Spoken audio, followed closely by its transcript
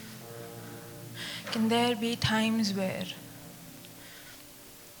Can there be times where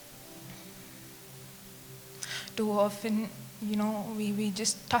too often, we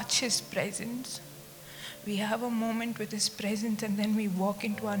just touch His presence. We have a moment with His presence and then we walk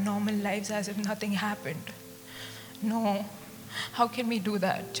into our normal lives as if nothing happened. No. How can we do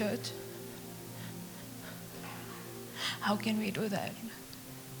that, church? How can we do that?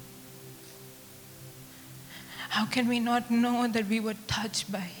 How can we not know that we were touched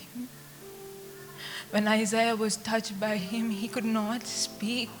by Him? When Isaiah was touched by Him, he could not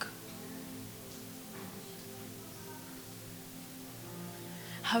speak.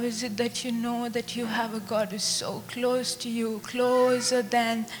 How is it that you know that you have a God who is so close to you, closer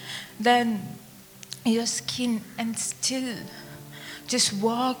than your skin, and still just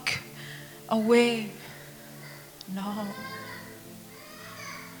walk away? No.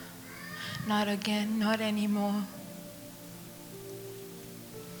 Not again, not anymore.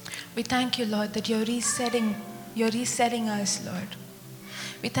 We thank you, Lord, that you're resetting us, Lord.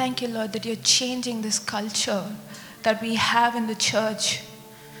 We thank you, Lord, that you're changing this culture that we have in the church,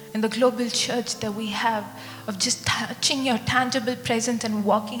 in the global church that we have, of just touching your tangible presence and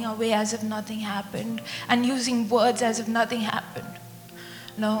walking away as if nothing happened, and using words as if nothing happened.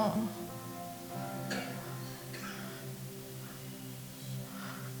 No.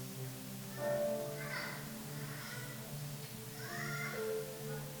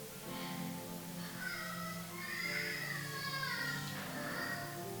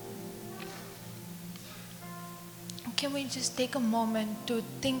 Can we just take a moment to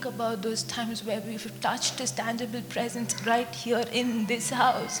think about those times where we've touched His tangible presence right here in this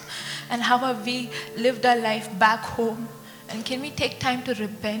house? And how have we lived our life back home? And can we take time to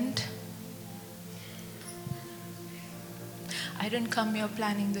repent? I didn't come here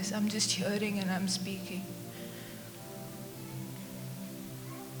planning this. I'm just hearing and I'm speaking.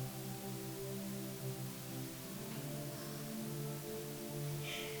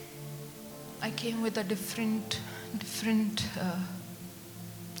 I came with a different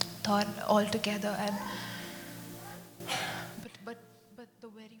thought altogether, and but the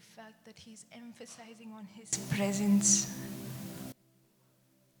very fact that He's emphasizing on His presence,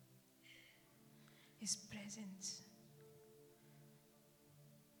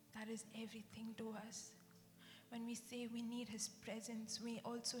 that is everything to us. When we say we need His presence, we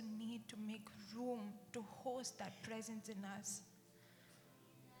also need to make room to host that presence in us.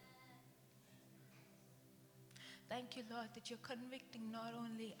 Thank you, Lord, that you're convicting not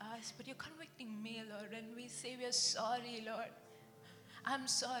only us, but you're convicting me, Lord. And we say we're sorry, Lord. I'm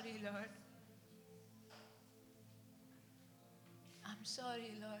sorry, Lord. I'm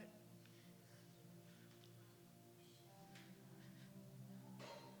sorry, Lord.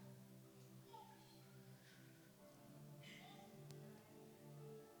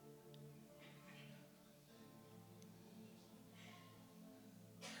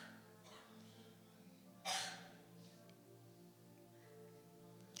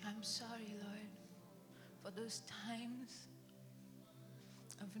 I'm sorry, Lord, for those times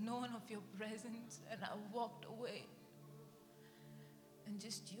I've known of your presence and I walked away and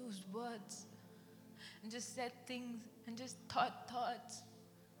just used words and just said things and just thought thoughts.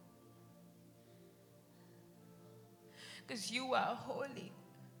 Because you are holy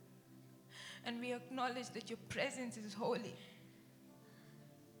and we acknowledge that your presence is holy.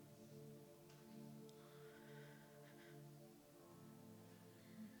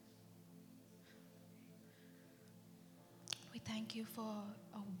 We thank you for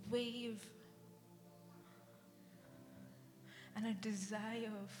a wave and a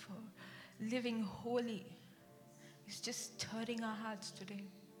desire for living holy. It's just stirring our hearts today.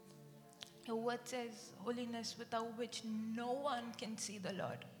 Your word says, holiness without which no one can see the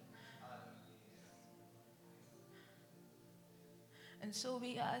Lord. And so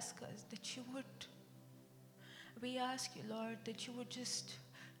we ask you, Lord, that you would just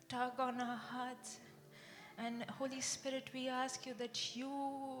tug on our hearts. And Holy Spirit, we ask you that you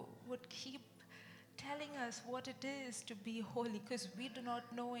would keep telling us what it is to be holy, because we do not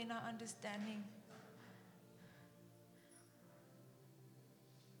know in our understanding.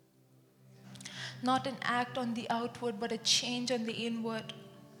 Not an act on the outward, but a change on the inward.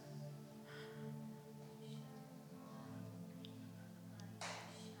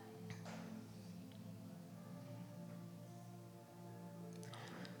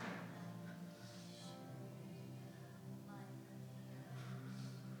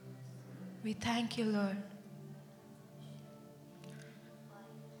 We thank you, Lord.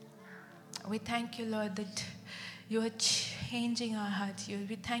 We thank you, Lord, that you are changing our hearts.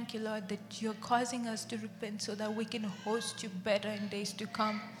 We thank you, Lord, that you're causing us to repent so that we can host you better in days to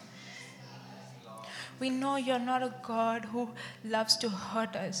come. We know you're not a God who loves to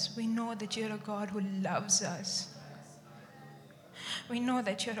hurt us. We know that you're a God who loves us. We know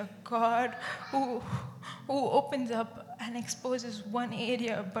that you're a God who opens up and exposes one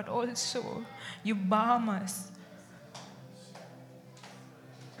area, but also you balm us.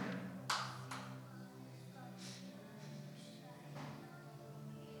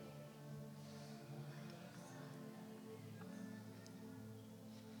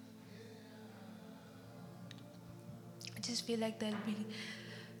 I just feel like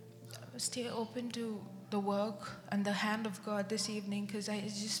stay open to the work and the hand of God this evening, because I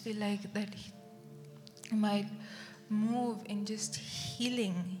just feel like that He might move in just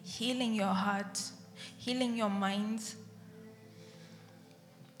healing your hearts, healing your minds,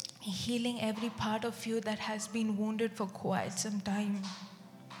 healing every part of you that has been wounded for quite some time.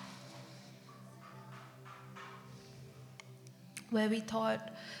 Where we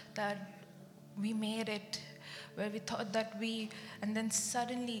thought that we made it, where we thought that and then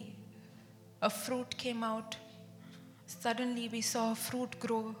suddenly a fruit came out. Suddenly we saw a fruit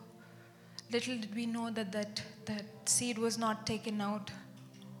grow. Little did we know that seed was not taken out.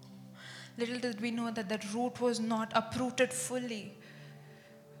 Little did we know that root was not uprooted fully.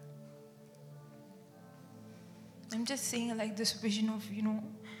 I'm just seeing like this vision of,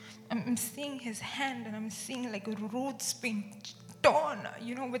 I'm seeing His hand, and I'm seeing like roots being torn,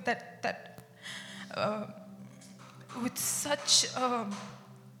 with with such a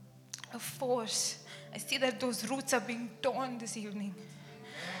force. I see that those roots are being torn this evening.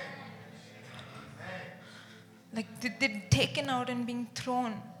 Like they're taken out and being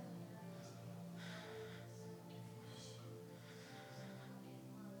thrown.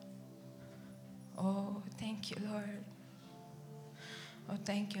 Oh, thank you, Lord. Oh,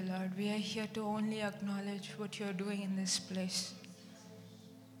 thank you, Lord. We are here to only acknowledge what you're doing in this place.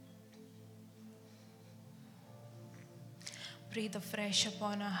 Breathe afresh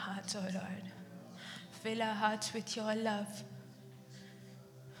upon our hearts, oh Lord. Fill our hearts with your love.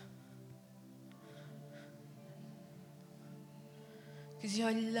 Because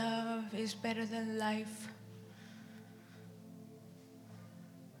your love is better than life.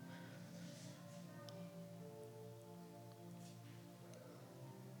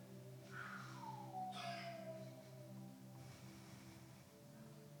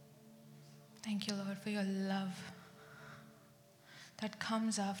 Thank you, Lord, for your love that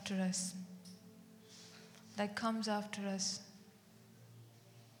comes after us. That comes after us.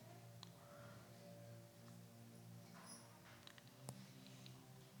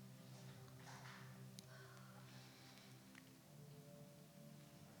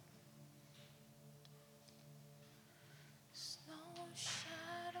 Snow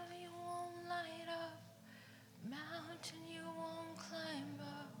shadow you won't light up, mountain you won't climb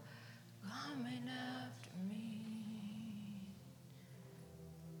up, coming after me.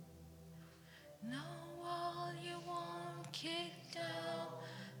 No wall you won't kick down,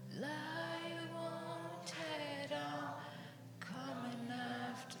 lie you won't tear down, coming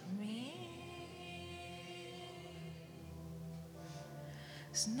after me.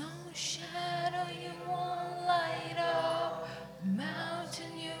 There's no shadow you won't light up,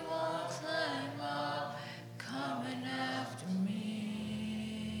 mountain you won't climb up, coming after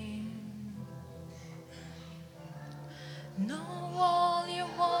me. No wall you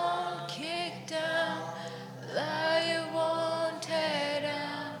won't kick down, lie you won't tear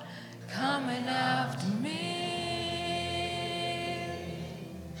down, coming after me.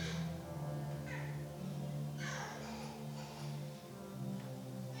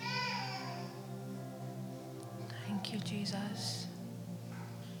 Thank you, Jesus.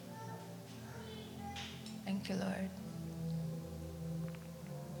 Thank you, Lord.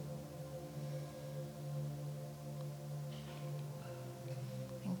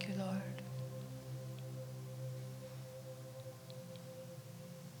 Thank you, Lord.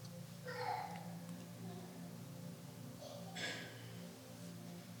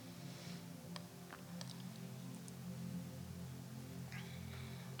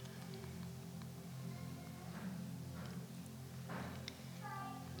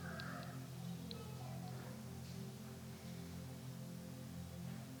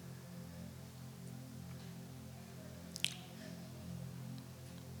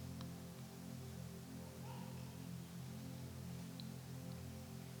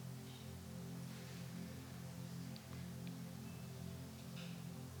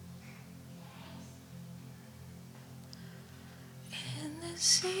 In the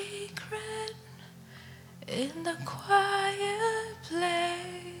secret, in the quiet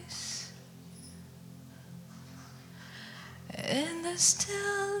place, in the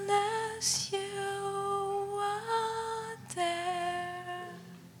stillness you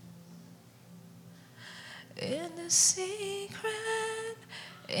In the secret,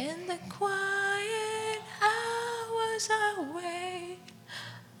 in the quiet hours I wait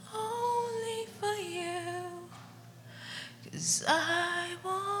only for you. 'Cause I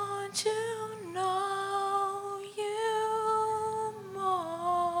want to know you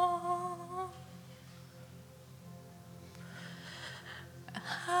more.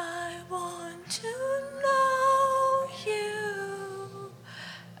 I want to know you.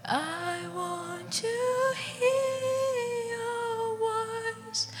 I want to hear your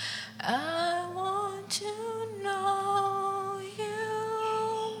voice. I want to know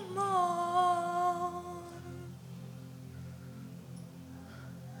you more.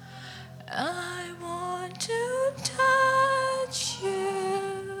 I want to touch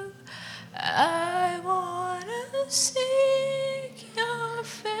you. I want to seek your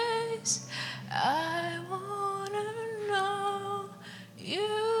face. I want to know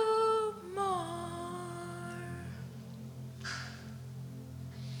you more.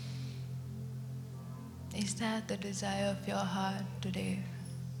 Is that the desire of your heart today?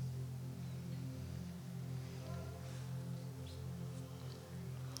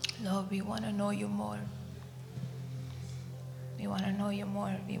 Lord, we want to know you more. We want to know you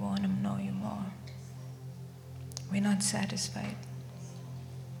more. We want to know you more. We're not satisfied.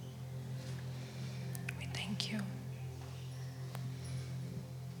 We thank you.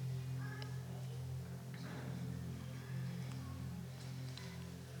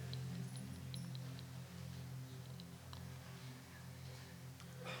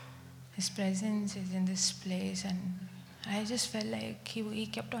 His presence is in this place, and I just felt like he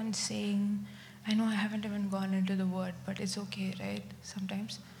kept on saying, I know I haven't even gone into the word, but it's okay, right?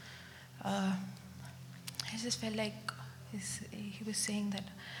 Sometimes. I just felt like he was saying that,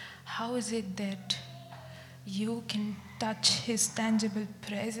 how is it that you can touch his tangible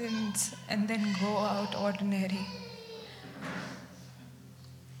presence and then go out ordinary?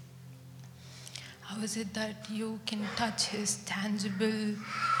 How is it that you can touch his tangible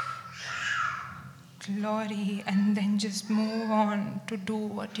glory and then just move on to do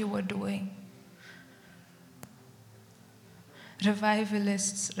what you were doing?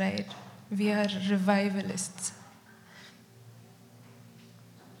 Revivalists, right? We are revivalists.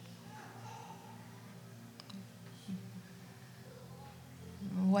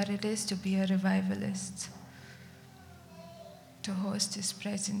 What it is to be a revivalist, to host his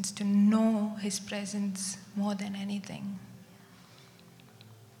presence, to know his presence more than anything.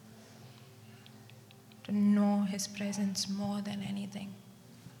 To know his presence more than anything.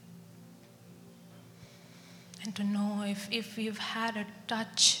 And to know if we've had a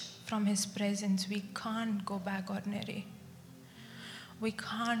touch from his presence, we can't go back ordinary. We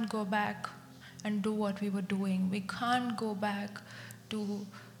can't go back and do what we were doing. We can't go back to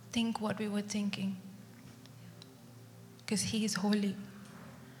think what we were thinking. Because he is holy.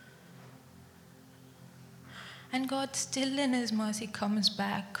 And God still in his mercy comes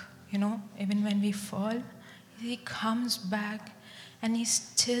back, even when we fall, he comes back and he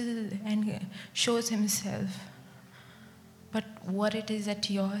still and shows himself. But what it is at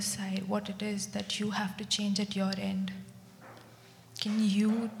your side, what it is that you have to change at your end. Can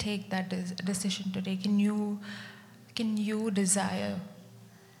you take that decision today? Can you desire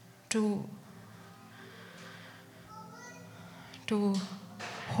to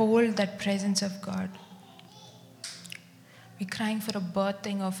hold that presence of God? We're crying for a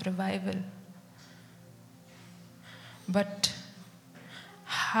birthing of revival. But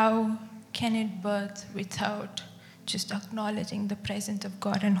how can it birth without just acknowledging the presence of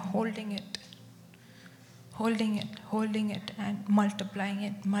God and holding it, and multiplying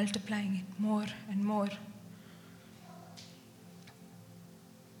it more and more?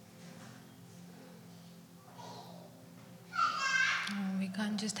 We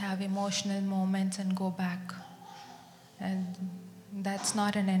can't just have emotional moments and go back. And that's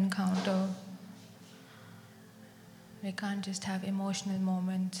not an encounter. We can't just have emotional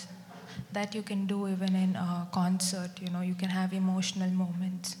moments. That you can do even in a concert, you can have emotional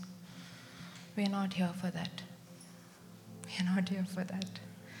moments. We're not here for that. We're not here for that.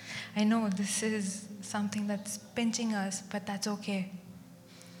 I know this is something that's pinching us, but that's okay.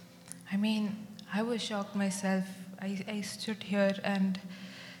 I mean, I was shocked myself. I stood here and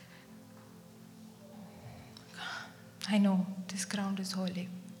I know this ground is holy.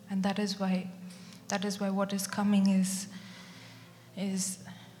 And that is why what is coming is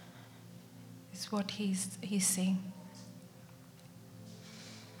what he's saying.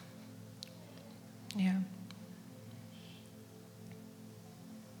 Yeah.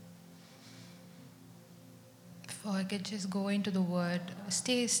 Before I could just go into the word,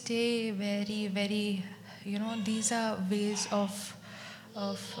 stay very, very these are ways of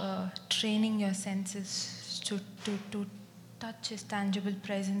training your senses to touch His tangible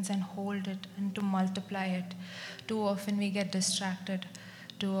presence and hold it and to multiply it. Too often we get distracted.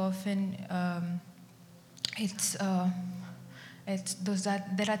 Too often it's those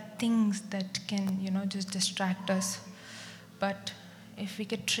that there are things that can just distract us. But if we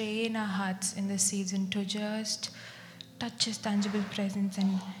could train our hearts in this season to just touch His tangible presence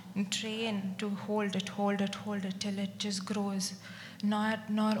and train to hold it till it just grows. Not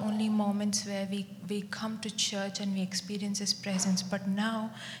only moments where we come to church and we experience His presence, but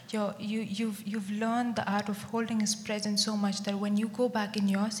now you've learned the art of holding His presence so much that when you go back in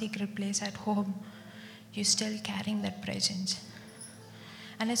your secret place at home, you're still carrying that presence.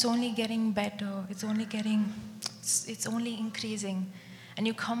 And it's only getting better. It's only increasing. And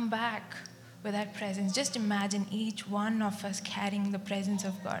you come back with that presence. Just imagine each one of us carrying the presence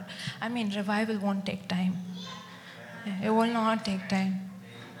of God. I mean, revival won't take time. It will not take time.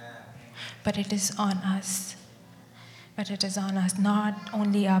 But it is on us. Not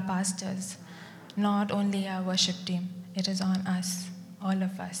only our pastors, not only our worship team. It is on us, all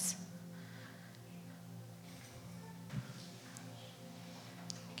of us.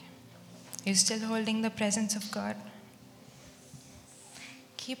 Okay. You're still holding the presence of God?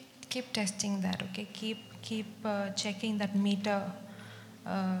 Keep testing that, okay? Keep checking that meter.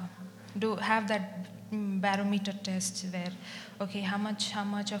 Have that barometer test where, okay, how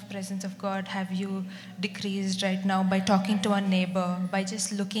much of presence of God have you decreased right now by talking to a neighbor, by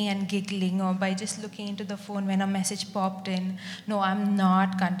just looking and giggling, or by just looking into the phone when a message popped in? No, I'm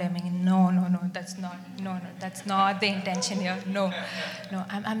not condemning. No, that's not the intention here. No,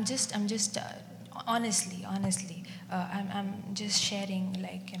 I'm just honestly, I'm just sharing,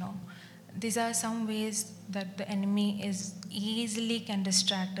 these are some ways that the enemy is easily can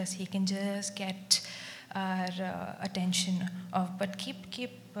distract us. He can just get our attention off. But keep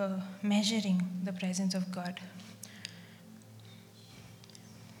measuring the presence of God.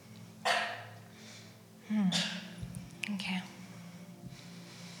 Okay.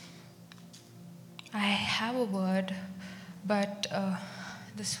 I have a word, but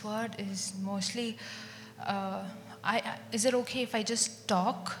this word is mostly. Is it okay if I just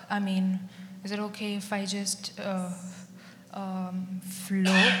talk? I mean, is it okay if I just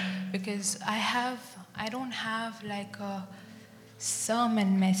flow? Because I don't have like a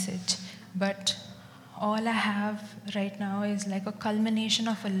sermon message, but all I have right now is like a culmination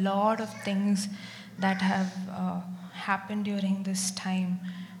of a lot of things that have happened during this time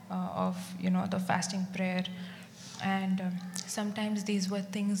of the fasting prayer. And sometimes these were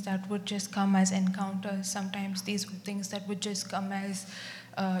things that would just come as encounters. Sometimes these were things that would just come as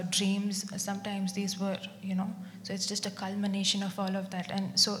dreams. Sometimes these were, so it's just a culmination of all of that.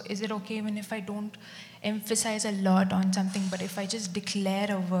 And so is it okay even if I don't emphasize a lot on something, but if I just declare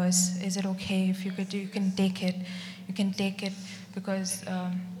a verse, is it okay if you can take it? You can take it because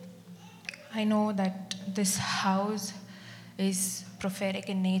I know that this house is prophetic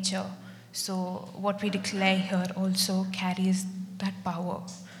in nature. So what we declare here also carries that power.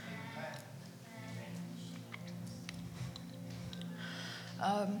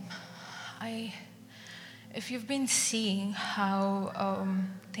 If you've been seeing how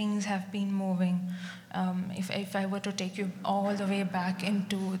things have been moving, if I were to take you all the way back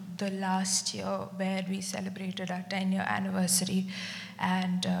into the last year where we celebrated our 10-year anniversary,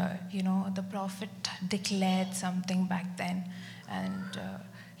 and the prophet declared something back then, and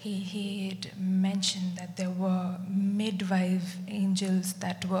he had mentioned that there were midwife angels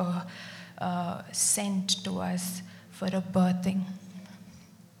that were sent to us for a birthing.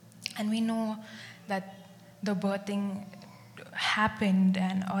 And we know that the birthing happened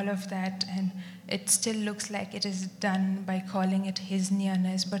and all of that, and it still looks like it is done by calling it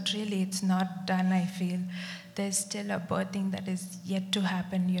HISnearness, but really it's not done, I feel. There's still a birthing that is yet to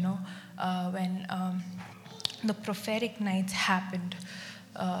happen, when the prophetic nights happened.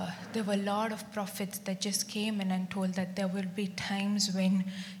 There were a lot of prophets that just came in and told that there will be times when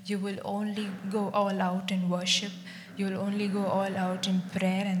you will only go all out in worship, you will only go all out in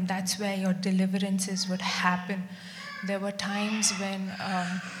prayer, and that's where your deliverances would happen. There were times when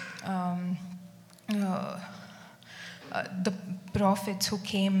the prophets who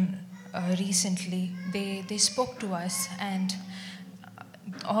came recently, they spoke to us, and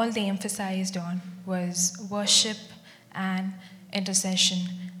all they emphasized on was worship and intercession.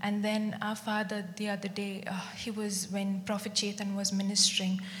 And then our father the other day, when Prophet Chetan was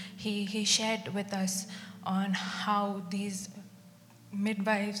ministering, he shared with us on how these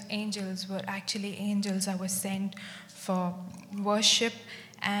midwives angels were actually angels that were sent for worship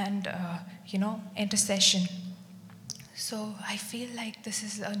and intercession. So I feel like this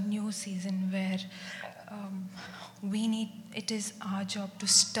is a new season where it is our job to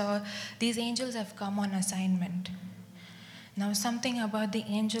stir. These angels have come on assignment. Now, something about the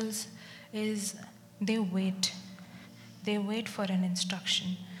angels is they wait. They wait for an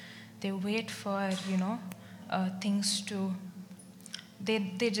instruction. They wait for, things to,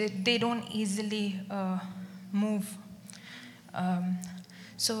 they don't easily move.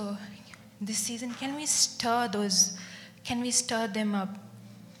 So this season, can we stir them up?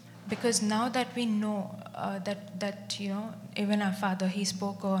 Because now that we know that even our father, he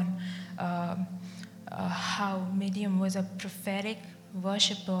spoke on how Miriam was a prophetic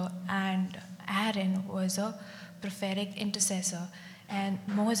worshiper and Aaron was a prophetic intercessor, and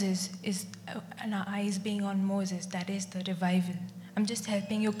Moses is, and our eyes being on Moses, that is the revival. I'm just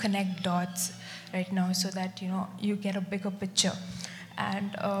helping you connect dots right now so that you get a bigger picture.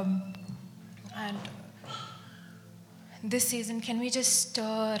 And this season, can we just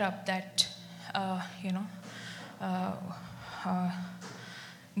stir up that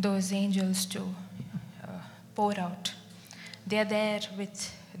those angels to pour out? They're there,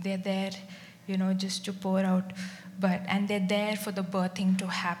 just to pour out, and they're there for the birthing to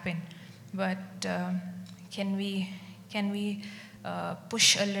happen. But can we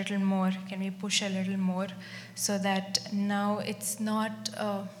push a little more? Can we push a little more so that now it's not?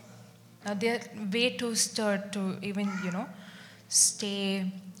 Now they're way too stirred to even stay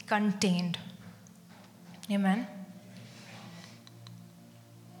contained. Amen.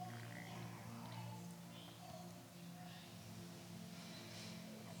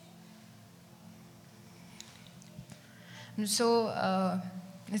 So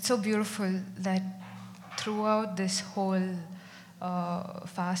it's so beautiful that throughout this whole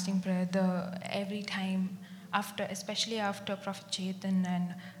fasting prayer, every time after, especially after Prophet Chetan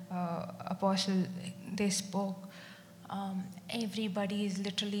and Apostle, they spoke, everybody has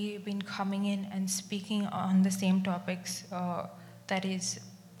literally been coming in and speaking on the same topics, that is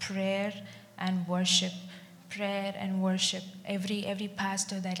prayer and worship. Prayer and worship. Every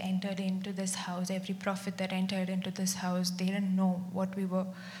pastor that entered into this house, every prophet that entered into this house, they didn't know what we were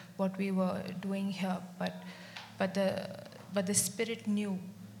doing here, but the Spirit knew,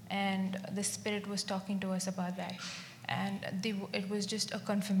 and the Spirit was talking to us about that, and it was just a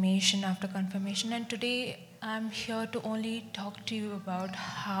confirmation after confirmation. And today I'm here to only talk to you about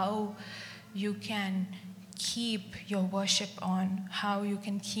how you can keep your worship on, how you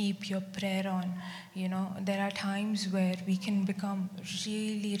can keep your prayer on. There are times where we can become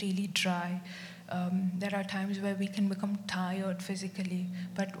really, really dry. There are times where we can become tired physically.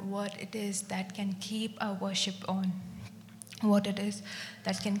 But what it is that can keep our worship on, what it is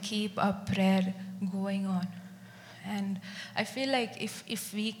that can keep our prayer going on. And I feel like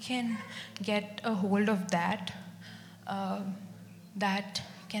if we can get a hold of that, that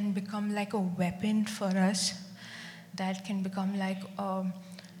can become like a weapon for us, that can become like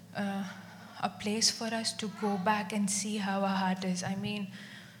a place for us to go back and see how our heart is. I mean,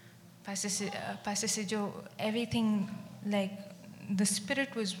 Pastor Sijo, everything, like the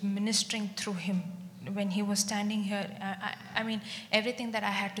Spirit was ministering through him when he was standing here. I mean, everything that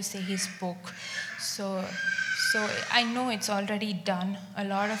I had to say, he spoke. So I know it's already done. A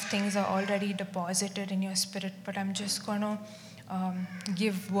lot of things are already deposited in your spirit, but I'm just going to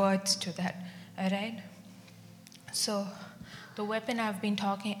give words to that, all right? So the weapon I've been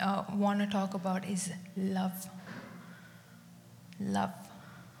want to talk about is love. Love.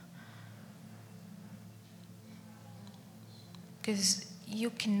 Because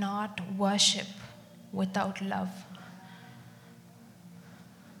you cannot worship without love.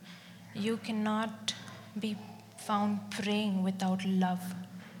 You cannot be found praying without love.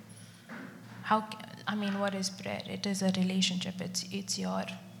 What is prayer? It is a relationship. It's your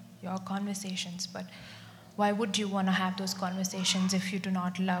conversations. But why would you want to have those conversations if you do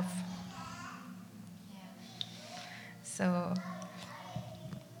not love? So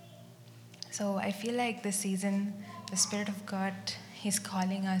I feel like this season, the Spirit of God, He's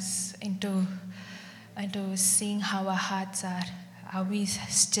calling us into seeing how our hearts are. Are we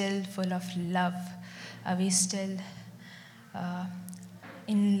still full of love? Are we still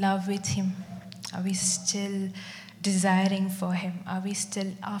in love with Him? Are we still desiring for Him? Are we still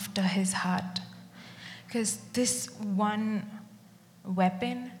after His heart? Because this one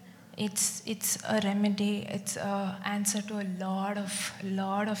weapon, it's a remedy. It's an answer to a lot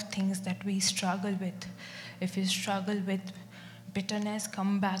of things that we struggle with. If you struggle with bitterness,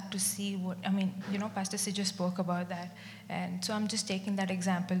 come back to see Pastor Sijo spoke about that. And so I'm just taking that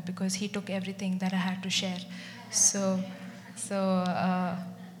example because he took everything that I had to share. So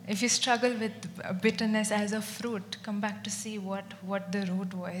If you struggle with bitterness as a fruit, come back to see what the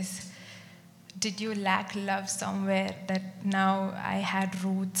root was. Did you lack love somewhere that now I had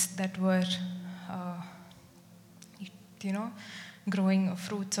roots that were, growing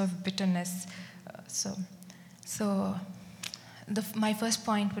fruits of bitterness? My first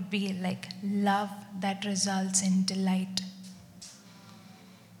point would be like love that results in delight.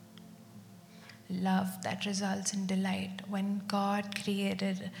 Love that results in delight. When God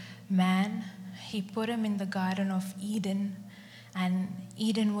created man, He put him in the Garden of Eden, and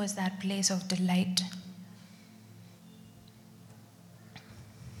Eden was that place of delight.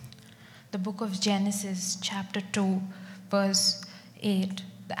 The book of Genesis, chapter 2, verse 8,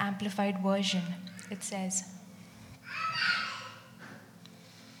 the Amplified Version, it says,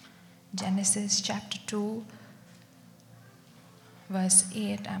 Genesis chapter 2, verse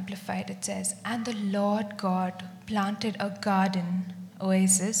 8, Amplified, it says, "And the Lord God planted a garden,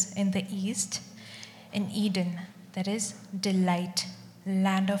 oasis, in the east, in Eden, that is, delight,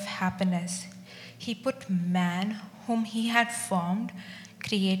 land of happiness. He put man, whom He had formed,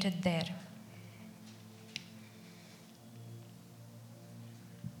 created there."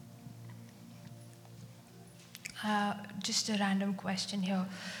 Just a random question here.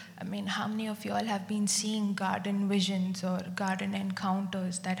 I mean, how many of you all have been seeing garden visions or garden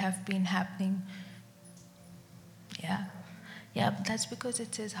encounters that have been happening? Yeah. Yeah, but that's because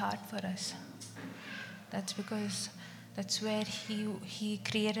it's His heart for us. That's because that's where He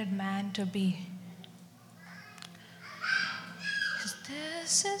created man to be. 'Cause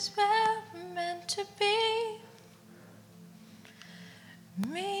this is where we're meant to be.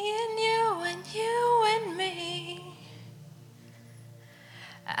 Me and you and me.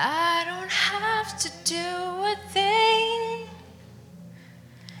 I don't have to do a thing.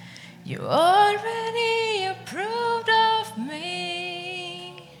 You already approved of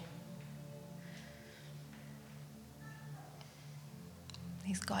me.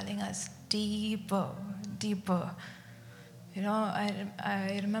 He's calling us deeper, deeper. You know,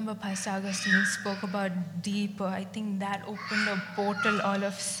 I remember Pastor Augustine spoke about deeper. I think that opened a portal all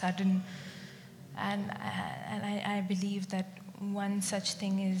of a sudden. And I believe that one such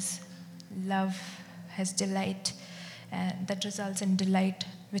thing is love has delight, and that results in delight,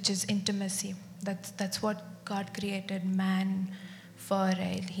 which is intimacy. That's what God created man for,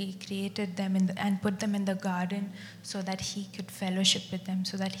 right? He created them and put them in the garden so that He could fellowship with them,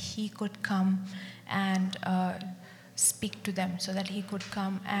 so that He could come and speak to them, so that He could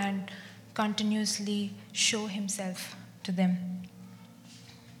come and continuously show Himself to them.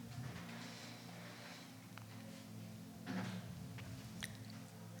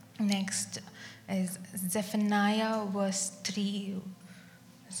 Next is Zephaniah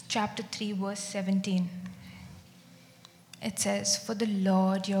chapter 3, verse 17. It says, "For the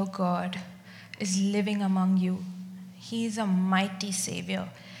Lord your God is living among you. He is a mighty Savior.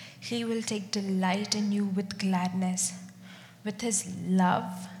 He will take delight in you with gladness. With His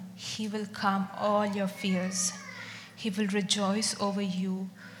love, He will calm all your fears. He will rejoice over you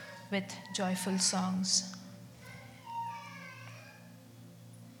with joyful songs."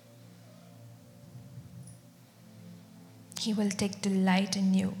 He will take delight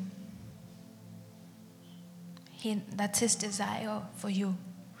in you. That's His desire for you.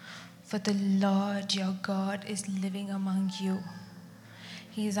 For the Lord your God is living among you.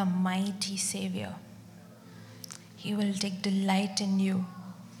 He is a mighty Savior. He will take delight in you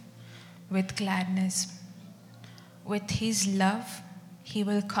with gladness. With His love, He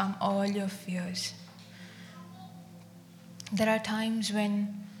will calm all your fears. There are times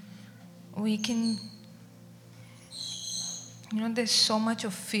when we can, there's so much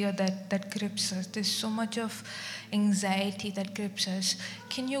of fear that grips us. There's so much of anxiety that grips us.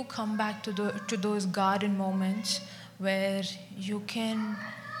 Can you come back to those garden moments where you can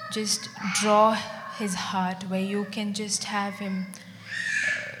just draw His heart, where you can just have Him,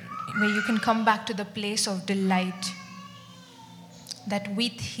 where you can come back to the place of delight? That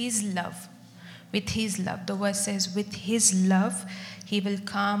with His love, the verse says, with His love, He will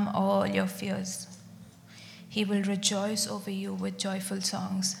calm all your fears. He will rejoice over you with joyful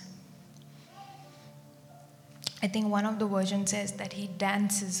songs. I think one of the versions says that He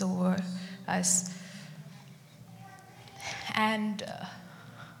dances over us. And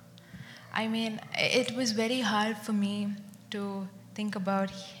it was very hard for me to think about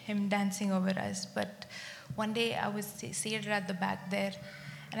Him dancing over us. But one day I was seated at the back there,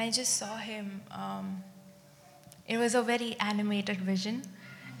 and I just saw Him. It was a very animated vision.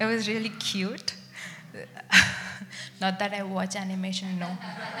 It was really cute. Not that I watch animation,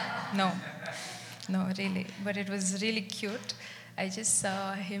 no. No, really. But it was really cute. I just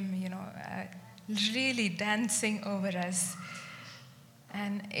saw him, really dancing over us.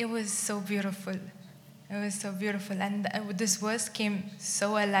 And it was so beautiful. It was so beautiful. And this verse came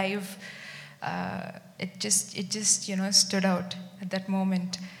so alive. It just stood out at that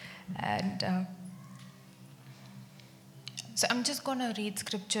moment. And so I'm just going to read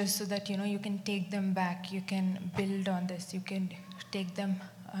scriptures so that, you can take them back. You can build on this. You can take them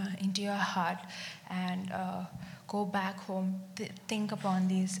into your heart and go back home, think upon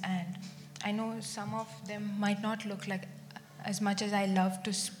these. And I know some of them might not look like, as much as I love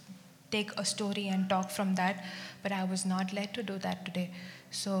to take a story and talk from that, but I was not led to do that today.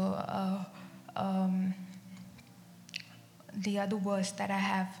 So the other verse that I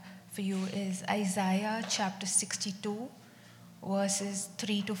have for you is Isaiah chapter 62, verses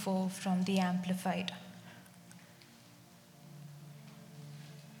 3 to 4 from the Amplified.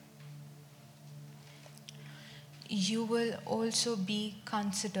 You will also be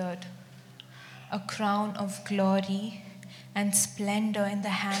considered a crown of glory and splendor in the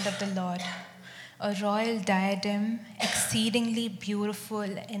hand of the Lord, a royal diadem exceedingly beautiful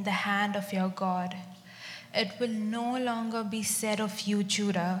in the hand of your God. It will no longer be said of you,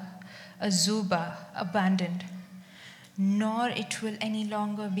 Judah, Azubah, abandoned, nor it will any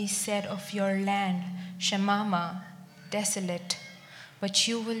longer be said of your land, Shemama, desolate, but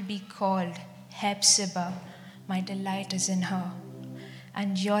you will be called Hephzibah, my delight is in her,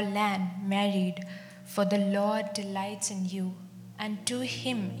 and your land married, for the Lord delights in you, and to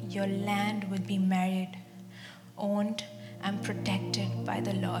him your land will be married, owned and protected by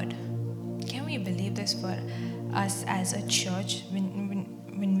the Lord. Can we believe this for us as a church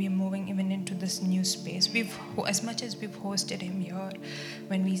when we're moving even into this new space? As much as we've hosted him here,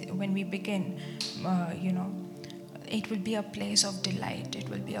 when we begin, it will be a place of delight. It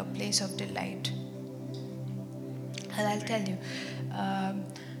will be a place of delight. And I'll tell you,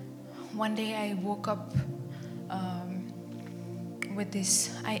 one day I woke up with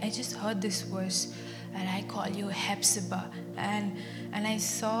this. I just heard this verse, and I call you Hephzibah, and I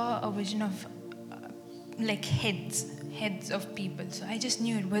saw a vision of like heads of people. So I just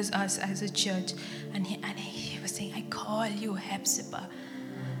knew it was us as a church, and he was saying, I call you Hephzibah.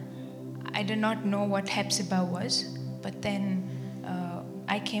 I did not know what Hephzibah was, but then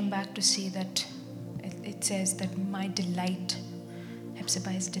I came back to see that it says that my delight,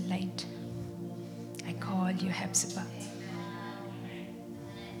 Hephzibah is delight. I call you Hephzibah.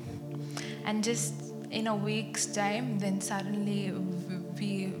 And just in a week's time, then suddenly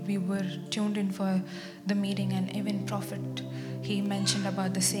we were tuned in for the meeting, and even Prophet, he mentioned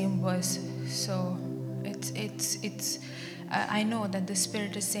about the same verse. So it's I know that the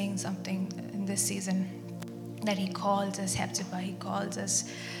Spirit is saying something in this season, that he calls us Hephzibah, he calls us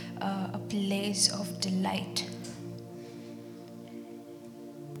a place of delight.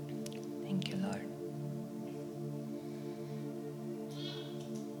 Thank you, Lord.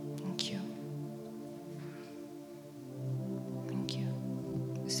 Thank you. Thank you.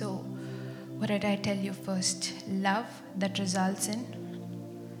 So, what did I tell you first? Love that results in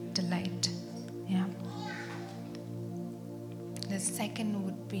delight. Yeah. The second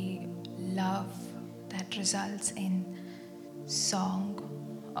would be love that results in song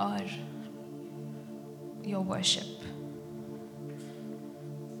or your worship.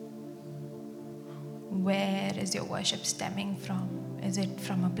 Where is your worship stemming from? Is it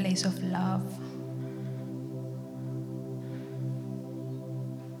from a place of love?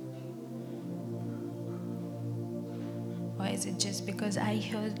 Or is it just because I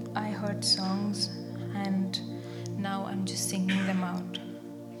heard songs and now I'm just singing them out?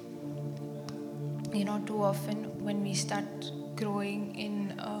 Too often when we start growing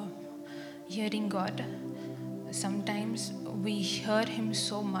in hearing God, sometimes we hear Him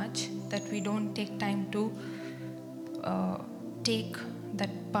so much that we don't take time to take that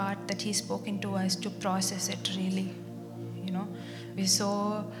part that He's spoken to us to process it really. We're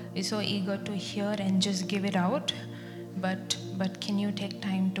so eager to hear and just give it out, but can you take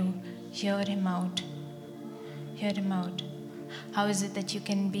time to hear Him out? Hear Him out. How is it that you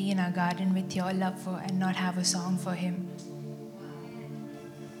can be in a garden with your lover and not have a song for him?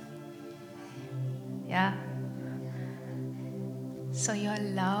 Yeah. So your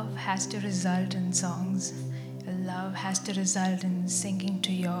love has to result in songs. Your love has to result in singing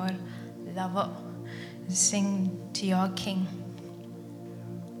to your lover, sing to your king.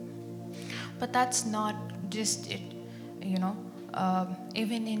 But that's not just it,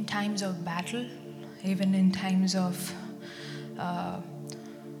 even in times of battle, even in times of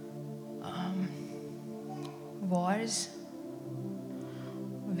wars,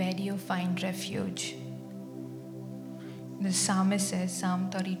 where do you find refuge? The psalmist says,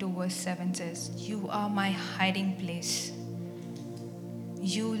 Psalm 32 verse 7 says, you are my hiding place.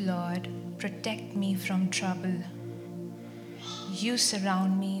 You, Lord, protect me from trouble. You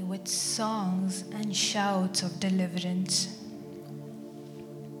surround me with songs and shouts of deliverance.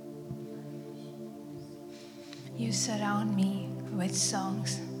 You surround me with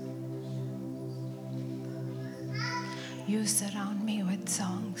songs. You surround me with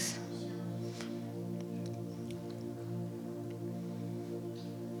songs.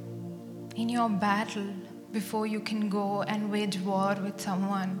 In your battle, before you can go and wage war with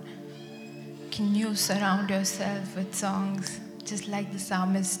someone, can you surround yourself with songs, just like the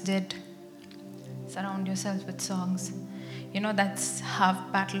psalmist did? Surround yourself with songs. You know, that's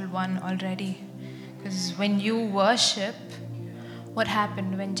half battle won already. Because when you worship, what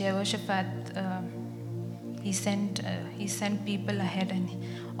happened when Jehoshaphat, he sent people ahead, and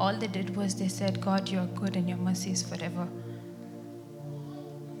all they did was they said, God, you are good and your mercy is forever.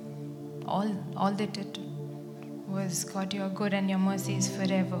 All they did was, God, you are good and your mercy is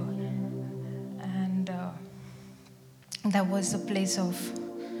forever. And that was the place of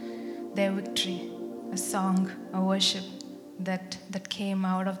their victory, a song, a worship that came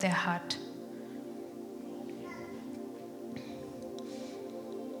out of their heart.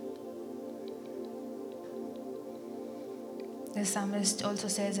 The psalmist also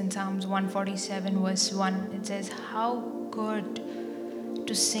says in Psalms 147 verse 1, it says, how good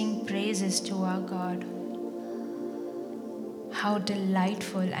to sing praises to our God. How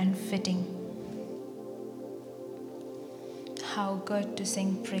delightful and fitting. How good to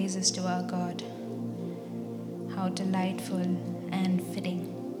sing praises to our God. How delightful and fitting.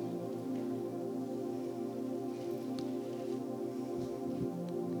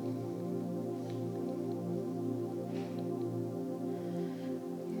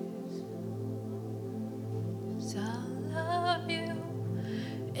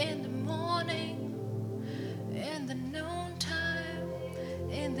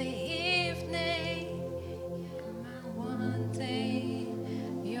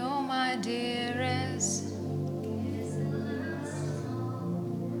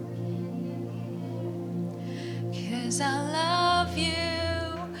 I love you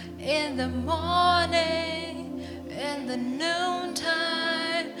in the morning, in the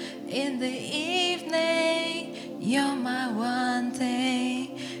noontime, in the evening. You're my one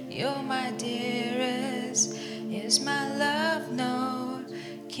thing, you're my dearest. Is my love known?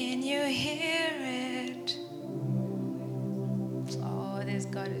 Can you hear it? Oh, this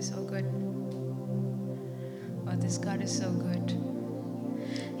God is so good. Oh, this God is so good.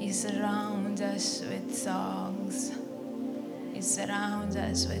 He surrounds us with songs. He surrounds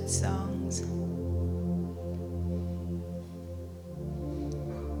us with songs.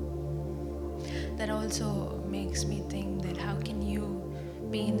 That also makes me think that how can you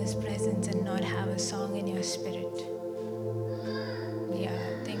be in His presence and not have a song in your spirit? Yeah,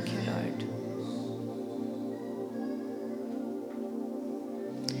 thank you, Lord.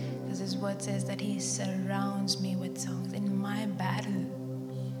 Because His word says that He surrounds me with songs in my battle.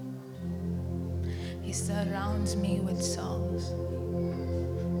 He surrounds me with songs.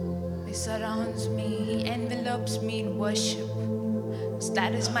 He surrounds me. He envelopes me in worship. So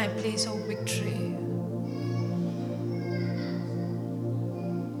that is my place of victory.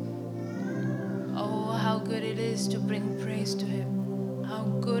 Oh, how good it is to bring praise to Him. How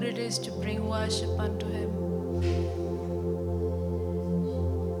good it is to bring worship unto Him.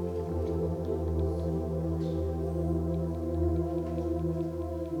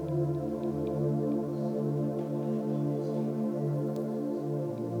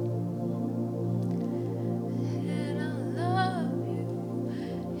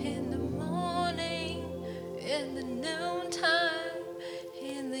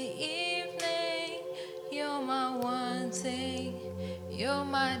 You're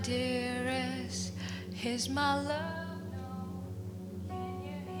my dearest, is my love known? Can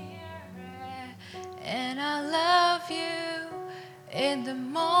you hear it? And I love you in the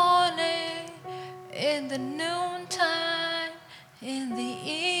morning, in the noontime, in the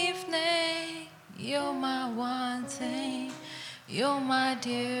evening. You're my one thing, you're my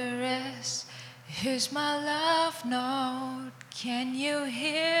dearest, is my love known? Can you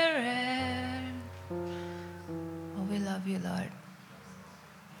hear it? Oh, we love you, Lord.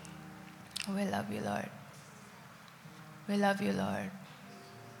 We love you, Lord. We love you, Lord.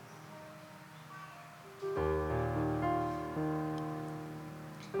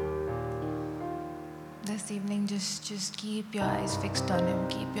 This evening, just keep your eyes fixed on Him.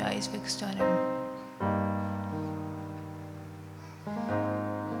 Keep your eyes fixed on Him.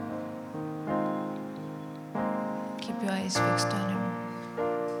 Keep your eyes fixed on Him.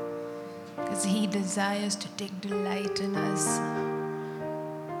 Because He desires to take delight in us.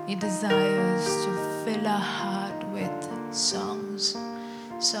 He desires to fill our heart with songs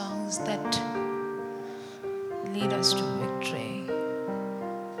that lead us to victory.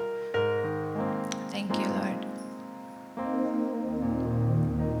 Thank you, Lord.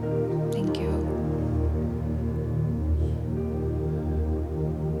 Thank you.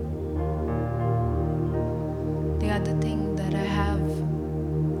 The other thing that I have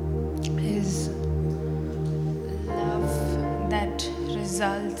is love that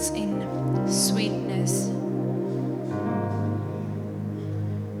results in sweetness.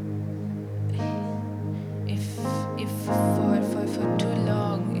 If for too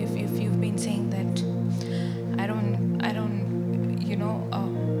long, if you've been saying that I don't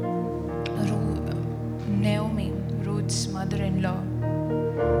Naomi, Ruth's mother-in-law,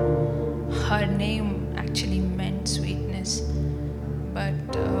 her name actually meant sweetness, but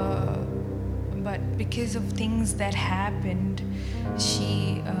because of things that happened,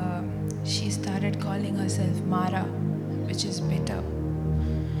 she started calling herself Mara, which is bitter.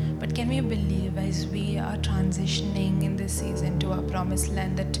 But can we believe, as we are transitioning in this season to our promised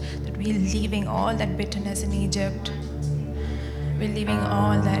land, that we're leaving all that bitterness in Egypt? We're leaving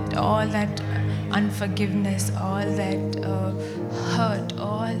all that unforgiveness, all that hurt,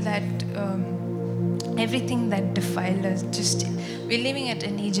 all that everything that defiled us. We're leaving it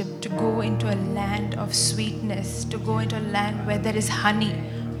in Egypt to go into a land of sweetness, to go into a land where there is honey,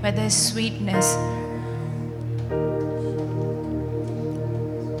 where there is sweetness.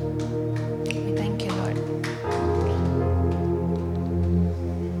 We thank you, Lord.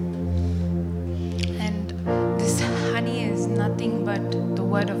 And this honey is nothing but the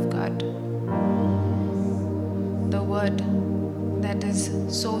Word of God. The Word that is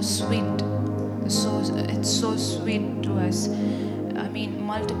so sweet. It's so sweet to us. I mean,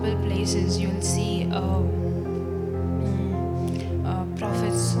 multiple places you'll see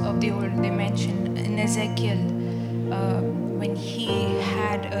prophets of the old. They mention in Ezekiel when he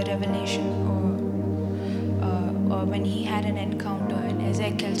had a revelation or when he had an encounter in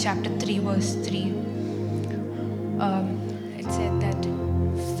Ezekiel chapter 3 verse 3. It said that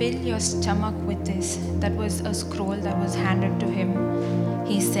fill your stomach with this. That was a scroll that was handed to him.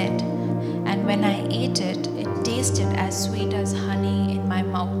 He said, and when I ate it, it tasted as sweet as honey in my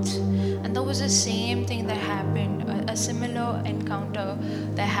mouth. And that was the same thing that happened, a similar encounter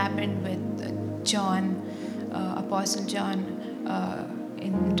that happened with John, Apostle John,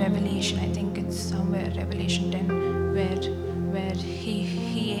 in Revelation. I think it's somewhere Revelation 10, where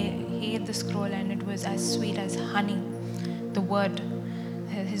he ate the scroll and it was as sweet as honey. The Word,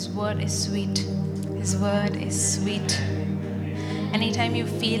 His Word is sweet. His Word is sweet. Anytime you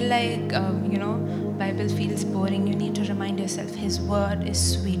feel like, Bible feels boring, you need to remind yourself, His Word is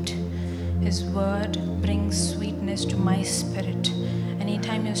sweet. His Word brings sweetness to my spirit.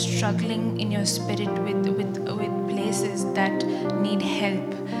 Anytime you're struggling in your spirit with places that need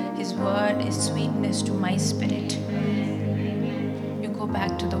help, His Word is sweetness to my spirit. You go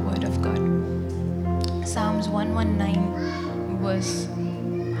back to the Word of God. Psalms 119 verse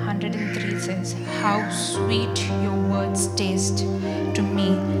 103 says, how sweet your words taste to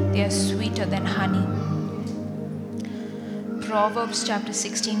me. They are sweeter than honey. Proverbs chapter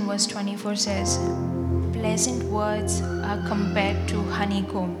 16 verse 24 says, pleasant words are compared to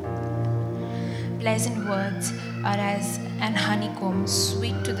honeycomb. Pleasant words are as an honeycomb,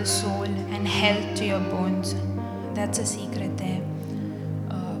 sweet to the soul and health to your bones. That's a secret there.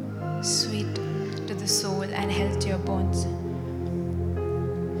 Sweet to the soul and health to your bones.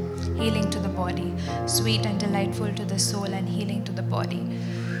 Healing to the body. Sweet and delightful to the soul and healing to the body.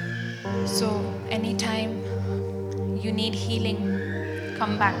 So anytime you need healing,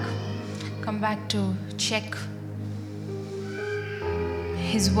 come back to check.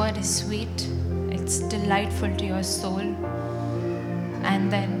 His Word is sweet, it's delightful to your soul,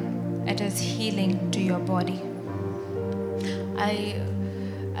 and then it is healing to your body.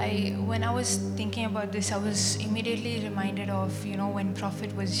 When I was thinking about this, I was immediately reminded of when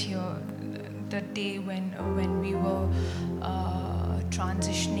Prophet was here, the day when we were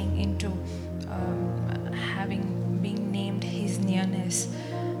transitioning into being named HISnearness.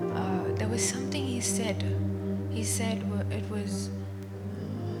 There was something he said. He said it was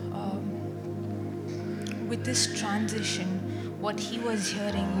with this transition, what he was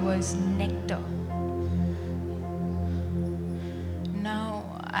hearing was nectar. Now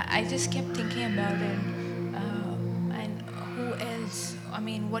I just kept thinking about it, and who else? I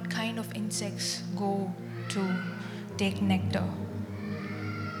mean, what kind of insects go to take nectar?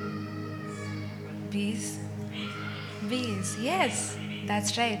 Bees? Bees. Yes,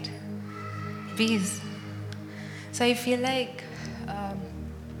 that's right. Bees. So I feel like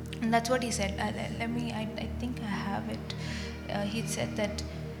and that's what he said. I think I have it. He said that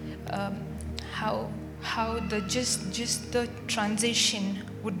how the just the transition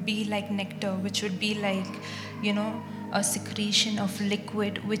would be like nectar, which would be like, a secretion of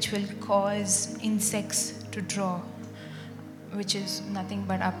liquid which will cause insects to draw, which is nothing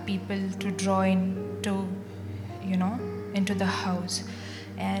but our people to draw into, into the house,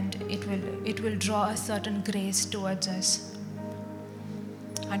 and it will draw a certain grace towards us.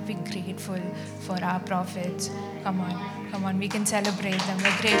 Aren't we grateful for our prophets? Come on, we can celebrate them.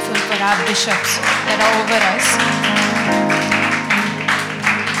 We're grateful for our bishops that are over us.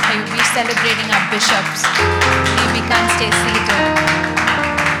 We're celebrating our bishops. We can't stay seated.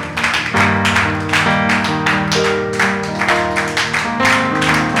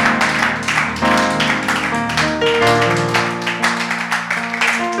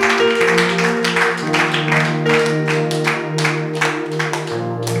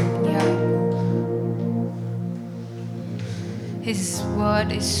 His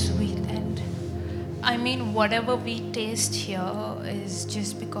word is sweet, and I mean, whatever we taste here is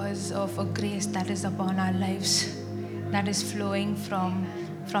just because of a grace that is upon our lives, that is flowing from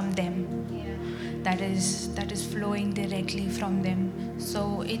them, that is flowing directly from them.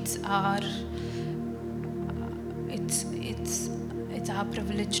 So it's our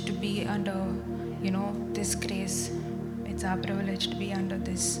privilege to be under, this grace. It's our privilege to be under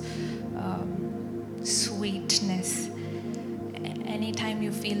this sweetness. Anytime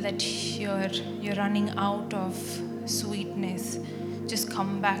you feel that you're running out of sweetness, just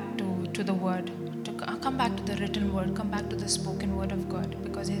come back to the word, come back to the written word, come back to the spoken word of God,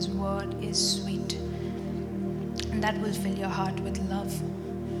 because his word is sweet, and that will fill your heart with love.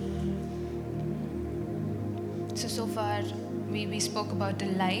 So far we spoke about the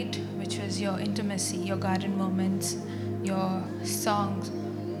light, which was your intimacy, your garden moments, your songs,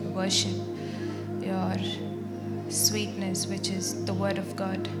 worship, your sweetness, which is the word of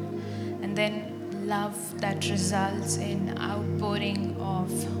God, and then love that results in outpouring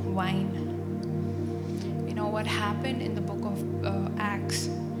of wine. What happened in the book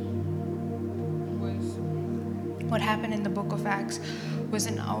of Acts was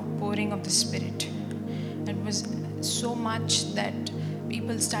an outpouring of the Spirit. It was so much that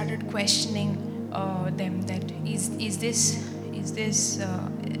people started questioning them, that is this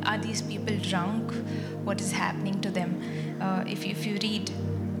are these people drunk? What is happening to them? If you read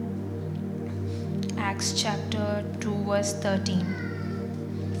Acts chapter 2 verse 13.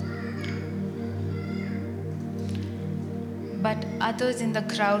 But others in the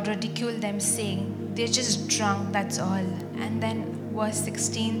crowd ridiculed them, saying, "They're just drunk, that's all." And then verse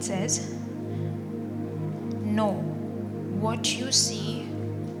 16 says, "No, what you see,"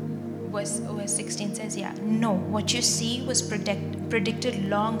 verse 16 says, "No, what you see was predicted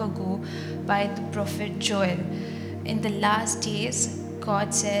long ago by the prophet Joel. In the last days,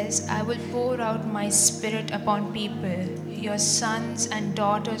 God says, I will pour out my spirit upon people. Your sons and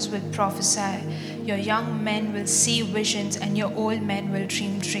daughters will prophesy. Your young men will see visions, and your old men will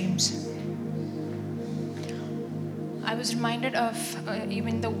dream dreams." I was reminded of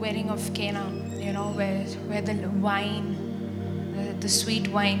even the wedding of Cana, where the wine, the sweet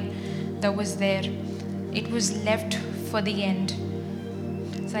wine that was there, it was left for the end.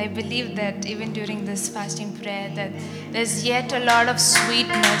 So I believe that even during this fasting prayer, that there's yet a lot of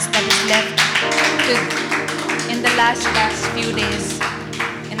sweetness that is left in the last few days.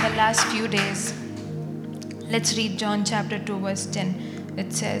 In the last few days. Let's read John chapter 2 verse 10.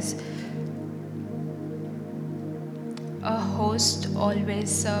 It says, "A host always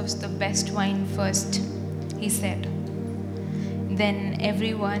serves the best wine first," he said. "Then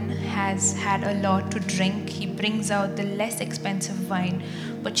everyone has had a lot to drink. He brings out the less expensive wine,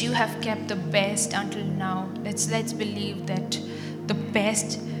 but you have kept the best until now." Let's believe that the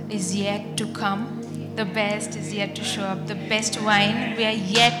best is yet to come. The best is yet to show up. The best wine we are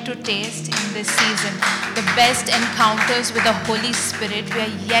yet to taste in this season. The best encounters with the Holy Spirit we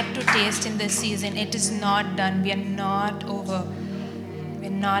are yet to taste in this season. It is not done. We are not over. We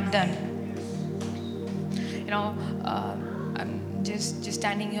are not done. I'm just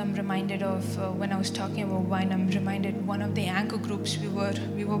standing here, I'm reminded of when I was talking about wine, I'm reminded one of the anchor groups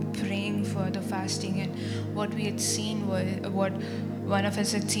we were praying for the fasting, and what we had seen was, what one of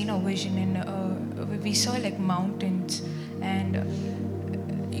us had seen a vision, and we saw like mountains, and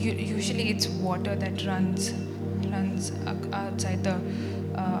usually it's water that runs outside the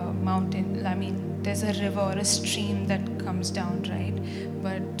mountain. I mean, there's a river or a stream that comes down, right?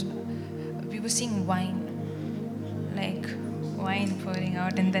 But we were seeing wine, like wine pouring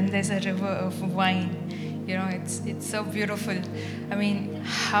out, and then there's a river of wine. It's so beautiful. I mean,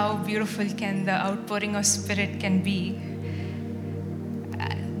 how beautiful can the outpouring of Spirit can be?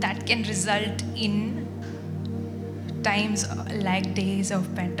 That can result in times like days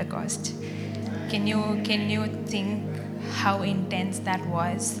of Pentecost. Can you think how intense that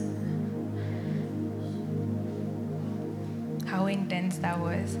was? How intense that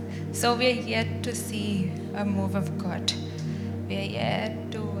was. So we are yet to see a move of God. We are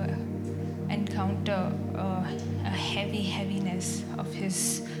yet to encounter a heaviness of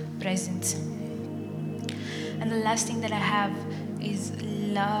His presence. And the last thing that I have is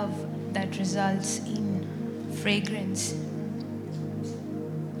love that results in fragrance.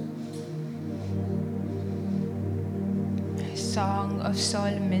 Song of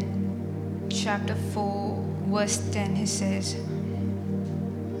Solomon, chapter 4, verse 10, he says,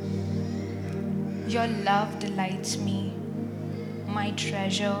 "Your love delights me, my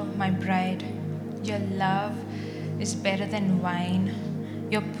treasure, my bride. Your love is better than wine,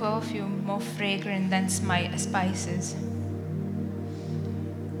 your perfume more fragrant than spices."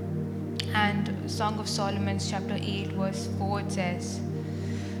 And Song of Solomon, chapter 8, verse 4, it says,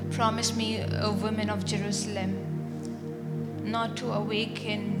 "Promise me, O women of Jerusalem, not to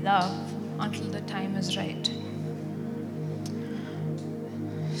awaken love until the time is right."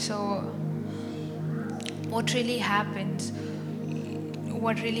 So what really happens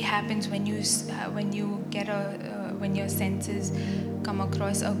when your senses come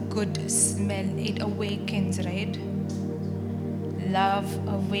across a good smell? It awakens, right? Love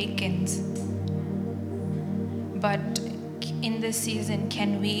awakens. But in this season,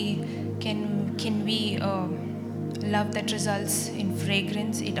 can we love that results in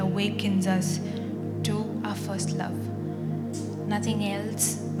fragrance? It awakens us to our first love. Nothing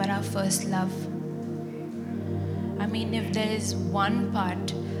else but our first love. I mean, if there is one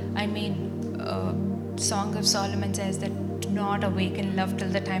part, Song of Solomon says that do not awaken love till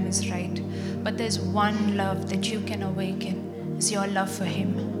the time is right. But there's one love that you can awaken. Is your love for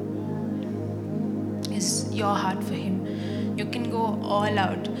Him. Is your heart for Him. You can go all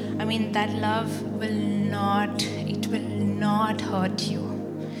out. I mean, that love will not hurt you.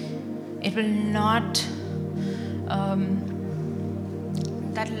 It will not,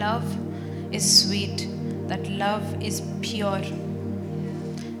 that love is sweet. That love is pure.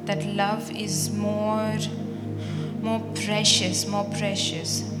 That love is more precious.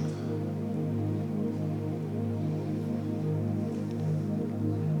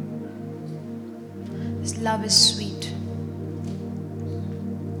 This love is sweet.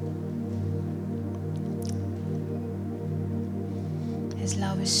 His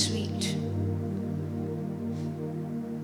love is sweet.